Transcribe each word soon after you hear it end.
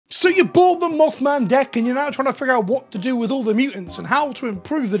So you bought the Mothman deck and you're now trying to figure out what to do with all the mutants and how to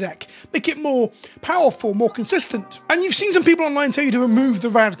improve the deck, make it more powerful, more consistent. And you've seen some people online tell you to remove the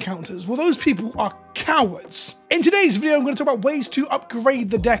rad counters. Well, those people are cowards. In today's video, I'm going to talk about ways to upgrade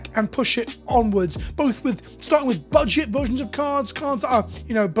the deck and push it onwards, both with starting with budget versions of cards that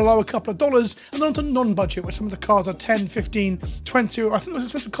are, below a couple of dollars, and then onto non-budget, where some of the cards are 10, 15, 20, or I think the most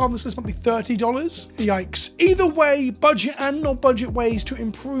expensive card on this list might be $30. Yikes. Either way, budget and non-budget ways to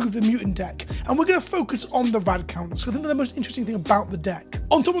improve the mutant deck. And we're going to focus on the rad counters, because I think they're the most interesting thing about the deck.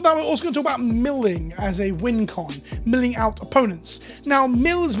 On top of that, we're also going to talk about milling as a win con, milling out opponents. Now,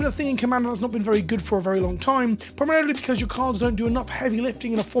 mill has been a thing in Commander that's not been very good for a very long time, primarily because your cards don't do enough heavy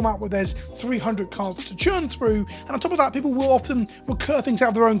lifting in a format where there's 300 cards to churn through, and on top of that, people will often recur things out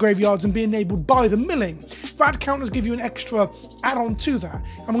of their own graveyards and be enabled by the milling. Rad counters give you an extra add-on to that,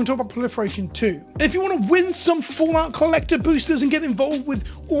 and we're going to talk about proliferation too. And if you want to win some Fallout collector boosters and get involved with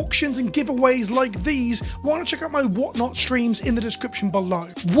auctions and giveaways like these, why not check out my Whatnot streams in the description below.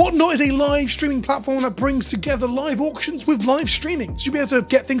 Whatnot is a live streaming platform that brings together live auctions with live streaming. So you'll be able to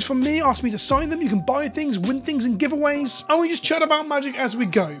get things from me, ask me to sign them, you can buy things, win things and giveaways, and we just chat about Magic as we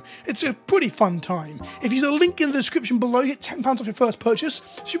go. It's a pretty fun time. If you use a link in the description below, you get £10 off your first purchase.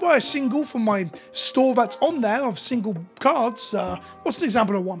 So you buy a single from my store that's on there of single cards. What's an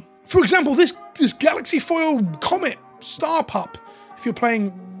example of one? For example, this Galaxy Foil Comet Star Pup, if you're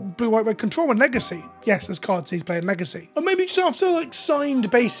playing Blue, White, Red Control and Legacy. Yes, there's cards he's playing Legacy. Or maybe just after signed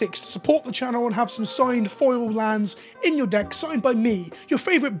basics to support the channel and have some signed foil lands in your deck, signed by me, your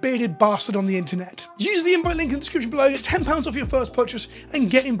favourite bearded bastard on the internet. Use the invite link in the description below, get £10 off your first purchase,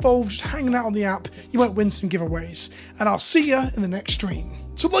 and get involved just hanging out on the app. You might win some giveaways. And I'll see ya in the next stream.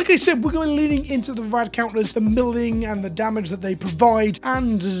 So like I said, we're going to be leaning into the rad counters, the milling and the damage that they provide,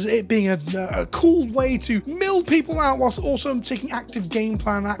 and it being a cool way to mill people out whilst also taking active game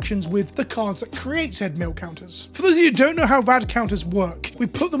plan actions with the cards that create said mill counters. For those of you who don't know how rad counters work, we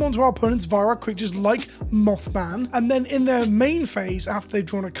put them onto our opponents via our creatures like Mothman, and then in their main phase, after they've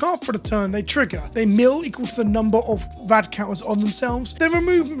drawn a card for the turn, they trigger. They mill equal to the number of rad counters on themselves, they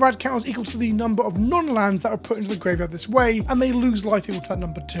remove rad counters equal to the number of non-lands that are put into the graveyard this way, and they lose life equal to that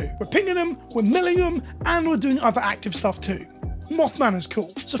number 2. We're pinging them, we're milling them, and we're doing other active stuff too. Mothman is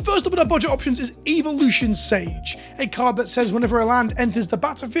cool. So first up in our budget options is Evolution Sage, a card that says whenever a land enters the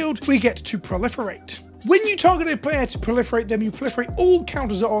battlefield, we get to proliferate. When you target a player to proliferate them, you proliferate all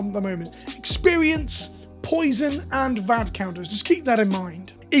counters that are on at the moment. Experience, poison, and rad counters. Just keep that in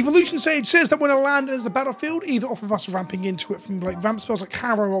mind. Evolution Sage says that when a land enters the battlefield, either off of us ramping into it from ramp spells like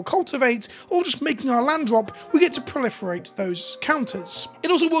Harrow or Cultivate, or just making our land drop, we get to proliferate those counters. It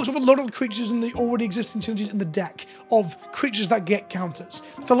also works with a lot of the creatures in the already existing synergies in the deck of creatures that get counters.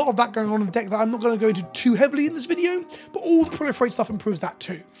 There's a lot of that going on in the deck that I'm not going to go into too heavily in this video, but all the proliferate stuff improves that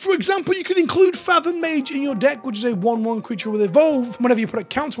too. For example, you could include Fathom Mage in your deck, which is a 1/1 creature with Evolve. Whenever you put a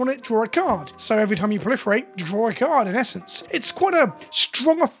counter on it, draw a card. So every time you proliferate, draw a card in essence. It's quite a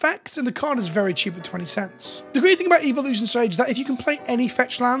strong effect, and the card is very cheap at 20 cents. The great thing about Evolution Sage is that if you can play any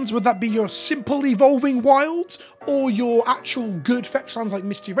fetch lands, whether that be your simple evolving wilds or your actual good fetch lands like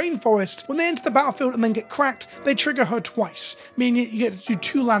Misty Rainforest, when they enter the battlefield and then get cracked, they trigger her twice, meaning you get to do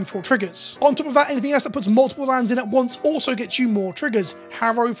 2 landfall triggers. On top of that, anything else that puts multiple lands in at once also gets you more triggers.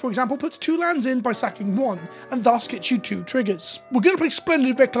 Harrow, for example, puts 2 lands in by sacking 1, and thus gets you 2 triggers. We're going to play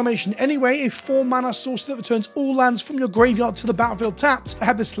Splendid Reclamation anyway, a 4-mana sorcery that returns all lands from your graveyard to the battlefield tapped. I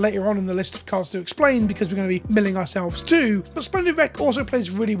have this later on in the list of cards to explain because we're going to be milling ourselves too, but Splendid Rec also plays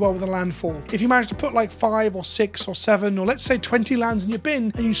really well with a landfall. If you manage to put like 5 or 6 or 7 or let's say 20 lands in your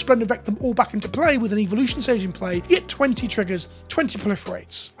bin and you Splendid Rec them all back into play with an Evolution Sage in play, you get 20 triggers, 20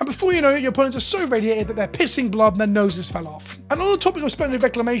 proliferates. And before you know it, your opponents are so radiated that they're pissing blood and their noses fell off. And on the topic of Splendid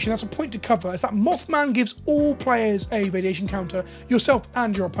Reclamation, that's a point to cover, is that Mothman gives all players a radiation counter, yourself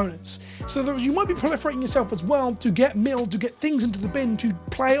and your opponents. So that you might be proliferating yourself as well to get milled, to get things into the bin, to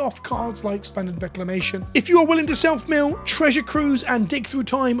play off cards like Splendid Reclamation. If you are willing to self-mill, Treasure Cruise and Dig Through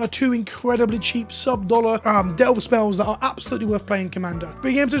Time are 2 incredibly cheap sub-dollar delve spells that are absolutely worth playing Commander.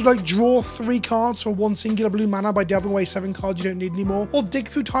 Being able to draw 3 cards for 1 singular blue mana by delving away 7 cards you don't need anymore, or Dig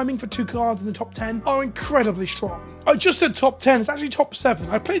Through Timing for 2 cards in the top 10 are incredibly strong. I just said top 10, it's actually top 7.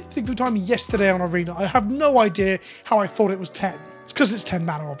 I played Dig Through Timing yesterday on Arena. I have no idea how I thought it was 10. It's because it's 10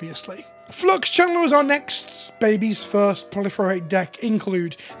 mana, obviously. Flux Channeler is our next baby's first proliferate deck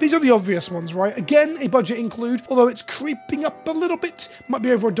include. These are the obvious ones, right? Again, a budget include, although it's creeping up a little bit. Might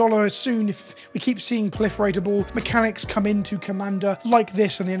be over $1 soon if we keep seeing proliferatable mechanics come into Commander like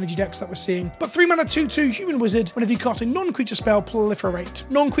this and the energy decks that we're seeing. But 3 mana 2/2 Human Wizard, whenever you cast a non-creature spell, proliferate.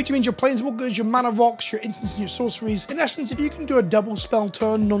 Non-creature means your planeswalkers, your mana rocks, your instants, and your sorceries. In essence, if you can do a double spell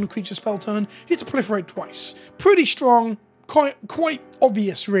turn, non-creature spell turn, you get to proliferate twice. Pretty strong, quite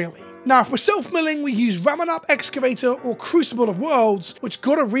obvious, really. Now, if we're self-milling, we use Ramanap Excavator or Crucible of Worlds, which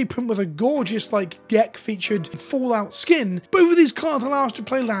got a reprint with a gorgeous, like, Gek-featured Fallout skin. Both of these cards allow us to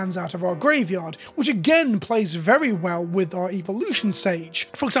play lands out of our graveyard, which again plays very well with our Evolution Sage.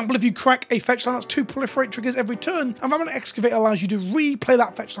 For example, if you crack a fetch land, that's 2 proliferate triggers every turn, and Ramanap Excavator allows you to replay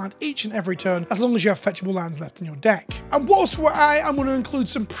that fetch land each and every turn, as long as you have fetchable lands left in your deck. And whilst we're at it, I'm going to include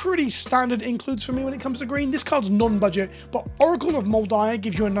some pretty standard includes for me when it comes to green. This card's non-budget, but Oracle of Moldiah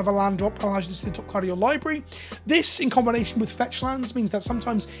gives you another land drop, allows you to see the top card of your library. This, in combination with fetch lands, means that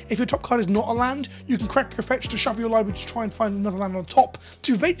sometimes if your top card is not a land, you can crack your fetch to shuffle your library to try and find another land on top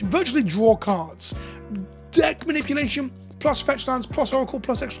to virtually draw cards. Deck manipulation, plus fetch lands, plus Oracle,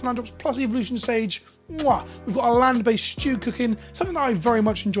 plus extra land drops, plus Evolution Sage. Mwah. We've got a land-based stew cooking, something that I very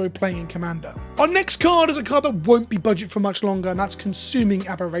much enjoy playing in Commander. Our next card is a card that won't be budget for much longer, and that's Consuming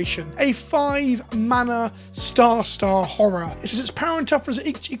Aberration. A 5 mana star horror. It says its power and toughness are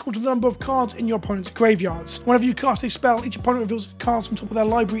each equal to the number of cards in your opponent's graveyards. Whenever you cast a spell, each opponent reveals cards from top of their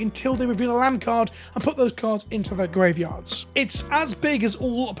library until they reveal a land card and put those cards into their graveyards. It's as big as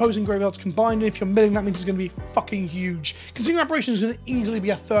all opposing graveyards combined, and if you're milling, that means it's going to be fucking huge. Consuming Aberration is going to easily be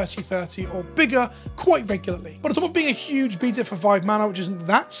a 30/30 or bigger, quite regularly. But on top of being a huge beater for 5 mana, which isn't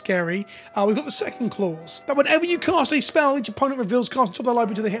that scary, we've got the second clause, that whenever you cast a spell, each opponent reveals cards on top of their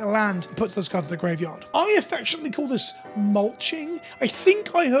library until they hit a land and puts those cards in the graveyard. I affectionately call this mulching. I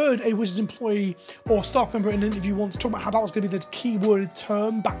think I heard a Wizards employee or staff member in an interview once talk about how that was going to be the keyworded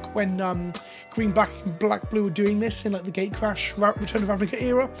term back when Green, Black, and Black, Blue were doing this in like the Gatecrash Return of Ravnica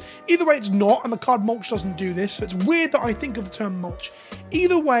era. Either way, it's not, and the card mulch doesn't do this, so it's weird that I think of the term mulch.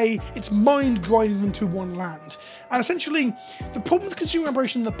 Either way, it's mind grinding them to one land. And essentially, the problem with Consuming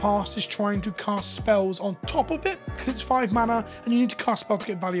Aberration in the past is trying to cast spells on top of it, because it's 5 mana, and you need to cast spells to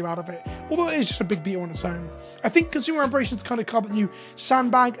get value out of it. Although it is just a big beater on its own. I think Consuming Aberration is the kind of card that you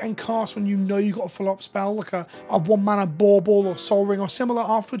sandbag and cast when you know you got a follow-up spell, like a 1 mana Bauble or Soul Ring or similar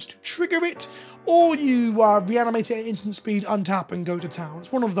afterwards to trigger it, or you reanimate it at instant speed, untap, and go to town.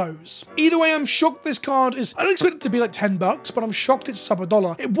 It's one of those. Either way, I'm shocked this card is... I don't expect it to be like $10, but I'm shocked it's sub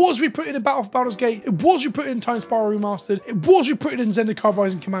 $1. It was reprinted in Battle for Baldur's Gate. It was reprinted in Time Spiral Remastered. It was reprinted in Zendikar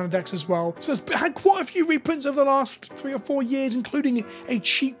Rising Commander decks as well. So it's had quite a few reprints over the last 3 or 4 years, including a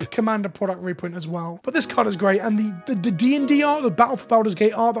cheap Commander product reprint as well. But this card is great, and the D&D art, the Battle for Baldur's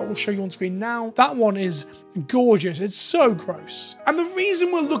Gate art that we'll show you on screen now, that one is gorgeous. It's so gross. And the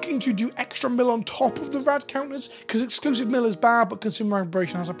reason we're looking to do extra mill on top of the rad counters, because exclusive mill is bad but Consuming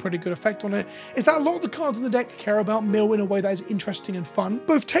Aberration has a pretty good effect on it, is that a lot of the cards in the deck care about mill in a way that is interesting and fun.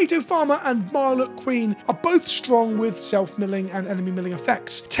 Both Tato Farmer and Marlock Queen are both strong with self-milling and enemy milling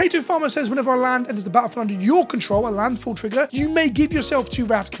effects. Tato Farmer says whenever a land enters the battlefield under your control, a landfall trigger, you may give yourself 2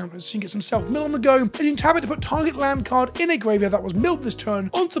 rad counters, so you can get some self-mill on the go, and you can tap it to put target land card in a graveyard that was milled this turn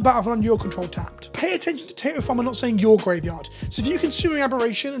onto the battlefield under your control tapped. Pay attention to Tato Farmer not saying your graveyard. So if you Consuming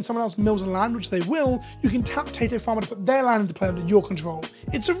Aberration and someone else mills a land, which they will, you can tap Tato Farmer to put their land into play under your control.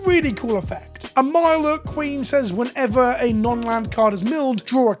 It's a really cool effect. A Marlock Queen says whenever a non-land card is milled,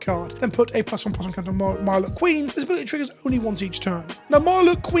 draw a card, then put a +1/+1 counter on Marlock Queen. This ability triggers only once each turn. Now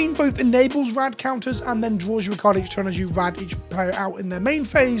Marlock Queen both enables rad counters and then draws you a card each turn as you rad each player out in their main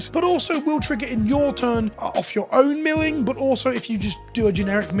phase, but also will trigger in your turn off your own milling, but also if you just do a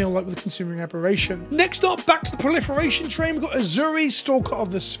generic mill like with Consuming Aberration. Next up, back to the proliferation train, we've got Azuri, Stalker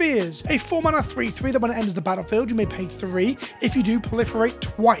of the Spheres. A 4 mana 3/3 that when it enters the battlefield, you may pay 3. If you do, proliferate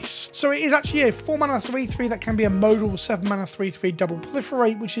twice. So it is actually a 4 mana 3/3 that can be a modal 7 mana 3/3 double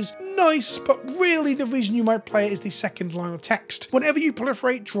proliferate, which is nice, but really the reason you might play it is the second line of text. Whenever you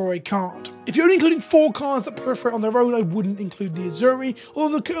proliferate, draw a card. If you're only including 4 cards that proliferate on their own, I wouldn't include the Azuri,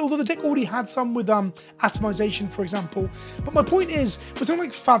 although the deck already had some with Atomization, for example. But my point is, with something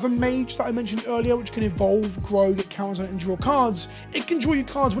like Fathom Mage that I mentioned earlier, which can evolve evolve, grow, get counters on it, and draw cards, it can draw you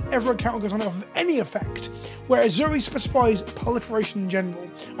cards whenever a counter goes on it off of any effect, whereas Azuri specifies proliferation in general.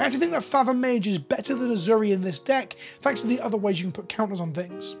 I actually think that Fathom Mage is better than Azuri in this deck, thanks to the other ways you can put counters on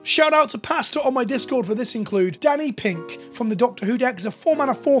things. Shout out to Pastor on my Discord for this include Danny Pink from the Doctor Who deck is a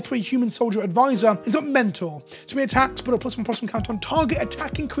 4-mana 4/3 human soldier advisor. He's got Mentor. So when he attacks, put a +1/+1 counter on target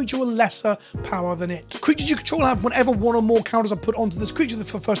attacking creature with lesser power than it. Creatures you control have whenever one or more counters are put onto this creature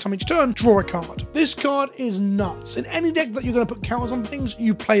for the first time each turn, draw a card. This card is nuts. In any deck that you're going to put counters on things,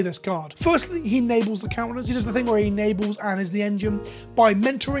 you play this card. Firstly, he enables the counters. He does the thing where he enables and is the engine by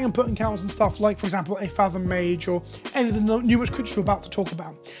mentoring and putting counters on stuff like, for example, a Fathom Mage or any of the numerous creatures we're about to talk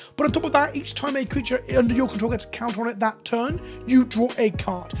about. But on top of that, each time a creature under your control gets a counter on it that turn, you draw a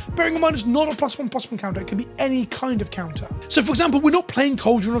card. Bearing in mind, it's not a +1/+1 counter. It can be any kind of counter. So, for example, we're not playing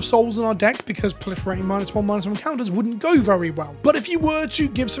Cauldron of Souls in our deck because proliferating -1/-1 counters wouldn't go very well. But if you were to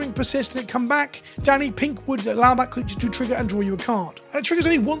give something persist and it come back, Danny Pink would allow that creature to trigger and draw you a card. And it triggers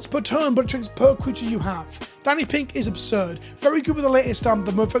only once per turn, but it triggers per creature you have. Danny Pink is absurd. Very good with the latest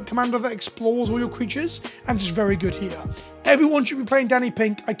the Merfolk Commander that explores all your creatures, and just very good here. Everyone should be playing Danny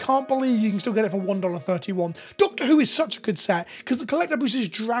Pink. I can't believe you can still get it for $1.31. Doctor Who is such a good set because the collector boosters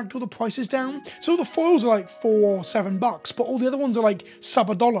dragged all the prices down. So the foils are like $4 or $7, but all the other ones are like sub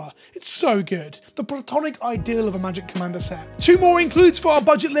 $1. It's so good. The platonic ideal of a Magic Commander set. Two more includes for our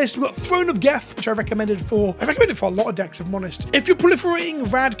budget list. We've got Throne of Geth, which I recommend it for a lot of decks, if I'm honest. If you're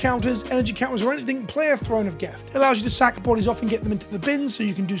proliferating rad counters, energy counters, or anything, play a Throne of Geth. It allows you to sack bodies off and get them into the bins, so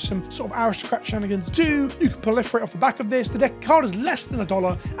you can do some sort of aristocrat shenanigans too. You can proliferate off the back of this. The deck card is less than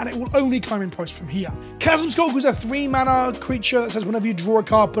 $1 and it will only climb in price from here. Chasm Skulker is a 3-mana creature that says whenever you draw a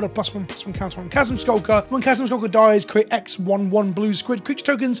card, put a +1/+1 counter on Chasm Skulker. When Chasm Skulker dies, create X 1/1 blue squid creature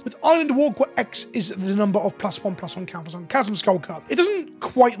tokens with Island Walk, where X is the number of +1/+1 counters on Chasm Skulker. It doesn't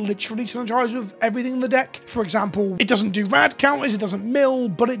quite literally synergize with everything in the deck. For example, it doesn't do rad counters, it doesn't mill,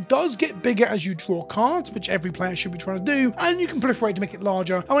 but it does get bigger as you draw cards, which every player should be trying to do, and you can proliferate to make it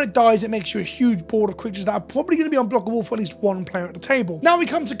larger. And when it dies, it makes you a huge board of creatures that are probably going to be unblockable for at least one player at the table. Now we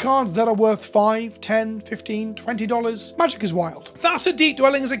come to cards that are worth $5, $10, $15, $20. Magic is wild. Thassa Deep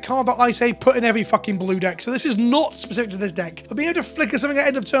Dwelling is a card that I say put in every fucking blue deck, so this is not specific to this deck. But being able to flicker something at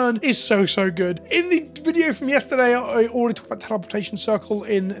end of turn is so good. In the video from yesterday, I already talked about Teleportation Circle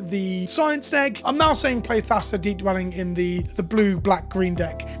in the Science deck. I'm now saying play Thassa Deep Dwelling in the blue, black, green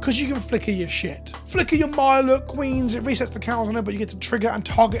deck, because you can flicker your shit. Flicker your Mirelurk Queens, it resets the counters on it, but you get to trigger and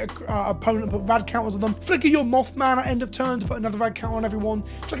target an opponent and put rad counters on them. Flicker your Mothman at end of turn to put another rad counter on everyone.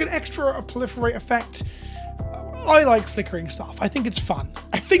 It's like an extra proliferate effect. I like flickering stuff. I think it's fun.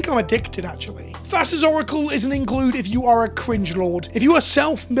 I think I'm addicted, actually. Thassa's Oracle is an include if you are a cringe lord. If you are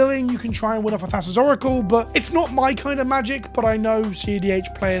self-milling, you can try and win off a Thassa's Oracle, but it's not my kind of magic, but I know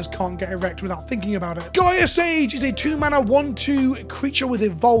CDH players can't get erect without thinking about it. Gaia Sage is a 2-mana 1/2 creature with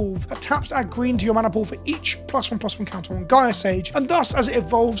Evolve that taps add green to your mana pool for each +1/+1 counter on Gaia Sage, and thus, as it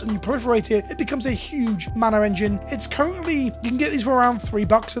evolves and you proliferate it, it becomes a huge mana engine. It's currently, you can get these for around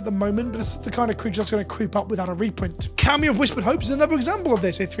 $3 at the moment, but this is the kind of creature that's going to creep up without a reprint. Cameo of Whispered Hope is another example of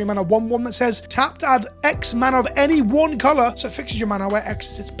this, a 3-mana 1/1 that says tap to add X mana of any one color, so it fixes your mana where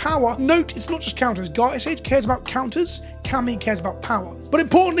X is its power. Note, it's not just counters. Gaia Sage cares about counters, Cami cares about power. But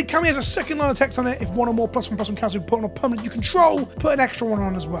importantly, Cami has a second line of text on it. If one or more +1/+1 counters are put on a permanent you control, put an extra one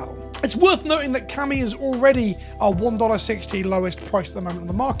on as well. It's worth noting that Cami is already our $1.60 lowest price at the moment on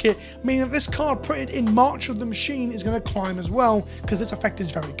the market, meaning that this card printed in March of the Machine is going to climb as well, because this effect is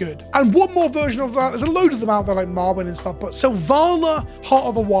very good. And one more version of that, there's a load of them out there like Marwyn and stuff, but Sylvala, Heart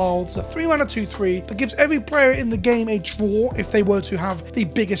of the Wilds, a 3-mana 2/3 that gives every player in the game a draw if they were to have the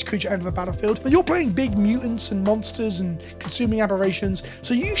biggest creature end of the battlefield. But you're playing big mutants and monsters and consuming aberrations,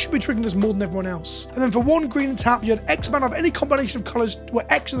 so you should be triggering this more than everyone else. And then for 1 green and tap, you had X mana of any combination of colors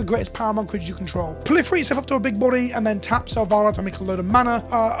where X is the greatest power among creatures you control. Proliferate yourself up to a big body and then tap Sylvala to make a load of mana.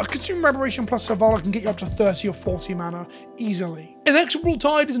 A Consuming Aberration plus Sylvala can get you up to 30 or 40 mana easily. Inexorable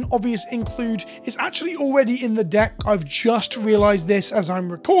Tide is an obvious include. It's actually already in the deck. I've just realized this as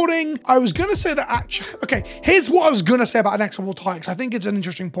I'm recording. I was going to say that actually... Okay, here's what I was going to say about Inexorable Tide, because I think it's an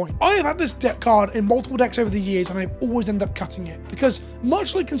interesting point. I have had this deck card in multiple decks over the years, and I've always ended up cutting it. Because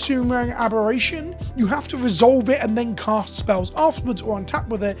much like Consuming Aberration, you have to resolve it and then cast spells afterwards or untap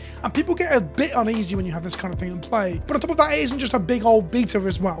with it, and people get a bit uneasy when you have this kind of thing in play. But on top of that, it isn't just a big old beater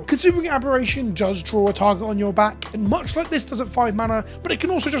as well. Consuming Aberration does draw a target on your back, and much like this does at 5 mana, but it can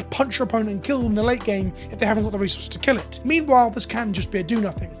also just punch your opponent and kill them in the late game if they haven't got the resources to kill it. Meanwhile, this can just be a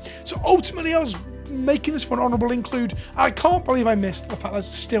do-nothing. So ultimately, I was making this for an honourable include. I can't believe I missed the fact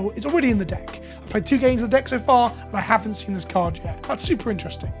that it's already in the deck. I've played 2 games of the deck so far, and I haven't seen this card yet. That's super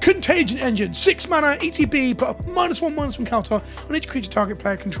interesting. Contagion Engine, 6 mana, ETB, put a -1/-1 counter on each creature target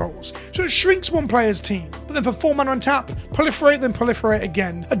player controls. So it shrinks one player's team. But then for 4 mana on tap, proliferate, then proliferate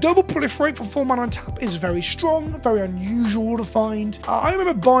again. A double proliferate for 4 mana on tap is very strong, very unusual to find. I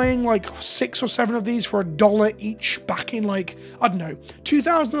remember buying like 6 or 7 of these for $1 each back in like, I don't know,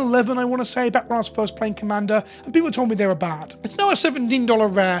 2011 I want to say, back when I was first playing Commander, and people told me they were bad. It's now a $17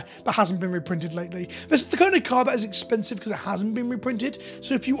 rare that hasn't been reprinted lately. This is the kind of card that is expensive because it hasn't been reprinted,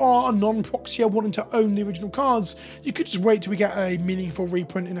 so if you are a non-proxier wanting to own the original cards, you could just wait till we get a meaningful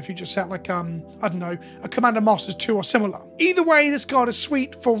reprint in a future set like, I don't know, a Commander Masters 2 or similar. Either way, this card is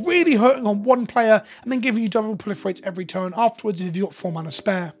sweet for really hurting on one player and then giving you double proliferates every turn afterwards if you've got 4 mana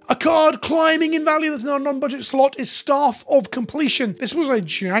spare. A card climbing in value that's in our non-budget slot is Staff of Completion. This was a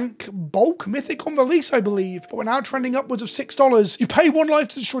jank bulk mythic on release, I believe, but we're now trending upwards of $6. You pay 1 life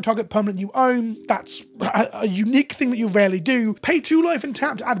to destroy target permanent you own. That's a unique thing that you rarely do. Pay 2 life and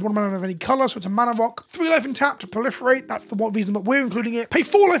tap to add 1 mana of any colour, so it's a mana rock. 3 life and tap to proliferate, that's the one reason that we're including it. Pay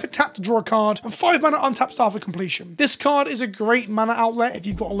 4 life and tap to draw a card, and 5 mana untap Staff of Completion. This card is a great mana outlet if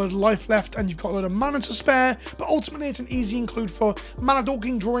you've got a load of life left and you've got a load of mana to spare, but ultimately it's an easy include for mana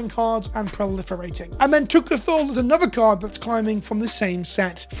dorking, drawing cards, and proliferating. And then Tukathol is another card that's climbing from the same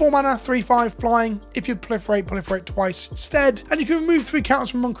set. 4 mana, 3/5 flying. If you proliferate twice instead. And you can remove 3 counters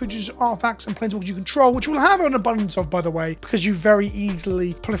from non-creatures, artifacts, and planeswalkers you control, which will have an abundance of, by the way, because you very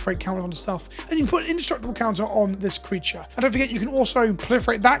easily proliferate counters on stuff. And you can put an indestructible counter on this creature. And don't forget, you can also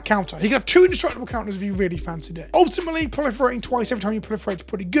proliferate that counter. You can have 2 indestructible counters if you really fancied it. Ultimately, proliferating twice every time you proliferate is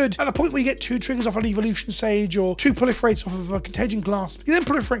pretty good. At the point where you get 2 triggers off an Evolution Sage or 2 proliferates off of a Contagion Clasp, you're then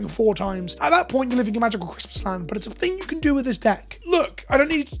proliferating 4 times. At that point, you're living a magical Christmas land, but it's a thing you can do with this deck. Look, I don't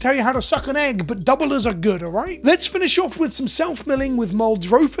need to tell you how to suck an egg, but doublers are good, alright? Let's finish off with some self-milling with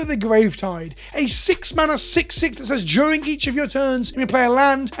Muldrotha the Gravetide, a 6 mana 6/6 that says during each of your turns, you may play a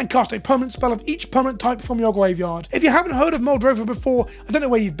land and cast a permanent spell of each permanent type from your graveyard. If you haven't heard of Muldrotha before, I don't know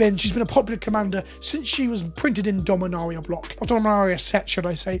where you've been. She's been a popular commander since she was printed in Dominaria block, or Dominaria set, should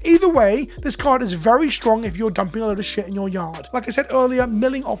I say. Either way, this card is very strong if you're dumping a load of shit in your yard. Like I said earlier,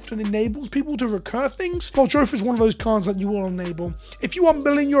 milling often enables people to recur things. Muldrotha is one of those cards that you will enable. If you are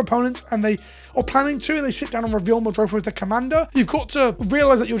milling your opponent and they are planning to, and they sit down and reveal Muldrotha as the commander, you've got to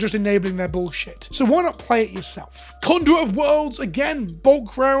realize that you're just enabling their bullshit. So why not play it yourself? Conduit of Worlds, again,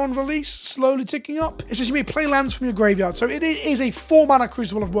 bulk rare on release, slowly ticking up. It says you may play lands from your graveyard. So it is a 4 mana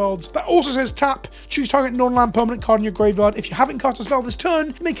Crucible of Worlds, but also says tap, choose target non-land permanent card in your graveyard. If you haven't cast a spell this turn,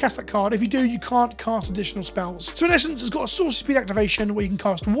 you may cast that card. If you do, you can't cast additional spells. So in essence, it's got a source speed activation where you can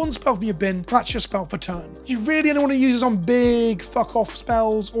cast 1 spell from your bin, that's your spell per turn. You really only want to use this on big fuck off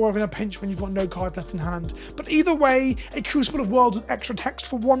spells or in a pinch when you've got no card left in hand. But either way, a Crucible of Worlds with extra text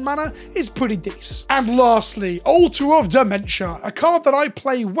for 1 mana is pretty decent. And lastly, Altar of Dementia, a card that I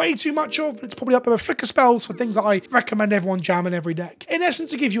play way too much of, and it's probably up there with flicker spells for things that I recommend everyone jam in every deck. In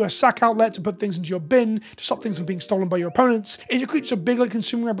essence, it gives you a sack outlet to put things into your bin to stop things from being stolen by your opponents. If your creature's a big like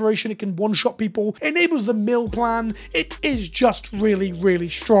consuming aberration, it can one-shot people. It enables the mill plan. It is just really, really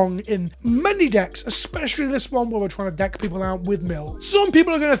strong in many decks, especially this one where we're trying to deck people out with mill. Some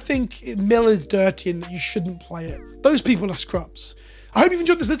people are going to think mill is dirty and that you shouldn't play it. Those people are scrubs. I hope you've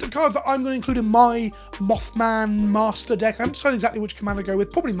enjoyed this list of cards that I'm going to include in my Mothman Master deck. I haven't decided exactly which commander to go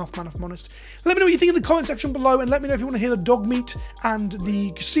with. Probably Mothman, if I'm honest. Let me know what you think in the comment section below, and let me know if you want to hear the dog meat and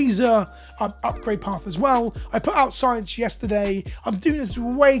the Caesar upgrade path as well. I put out Science yesterday. I'm doing this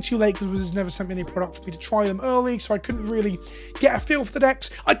way too late because Wizards never sent me any product for me to try them early, so I couldn't really get a feel for the decks.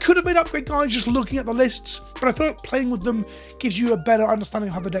 I could have made upgrade guides just looking at the lists, but I feel like playing with them gives you a better understanding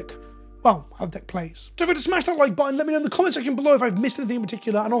of how the deck how the deck plays. Don't forget to smash that like button, let me know in the comment section below if I've missed anything in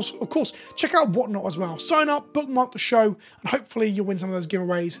particular, and also, of course, check out Whatnot as well. Sign up, bookmark the show, and hopefully you'll win some of those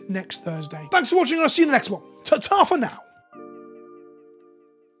giveaways next Thursday. Thanks for watching, and I'll see you in the next one. Ta-ta for now.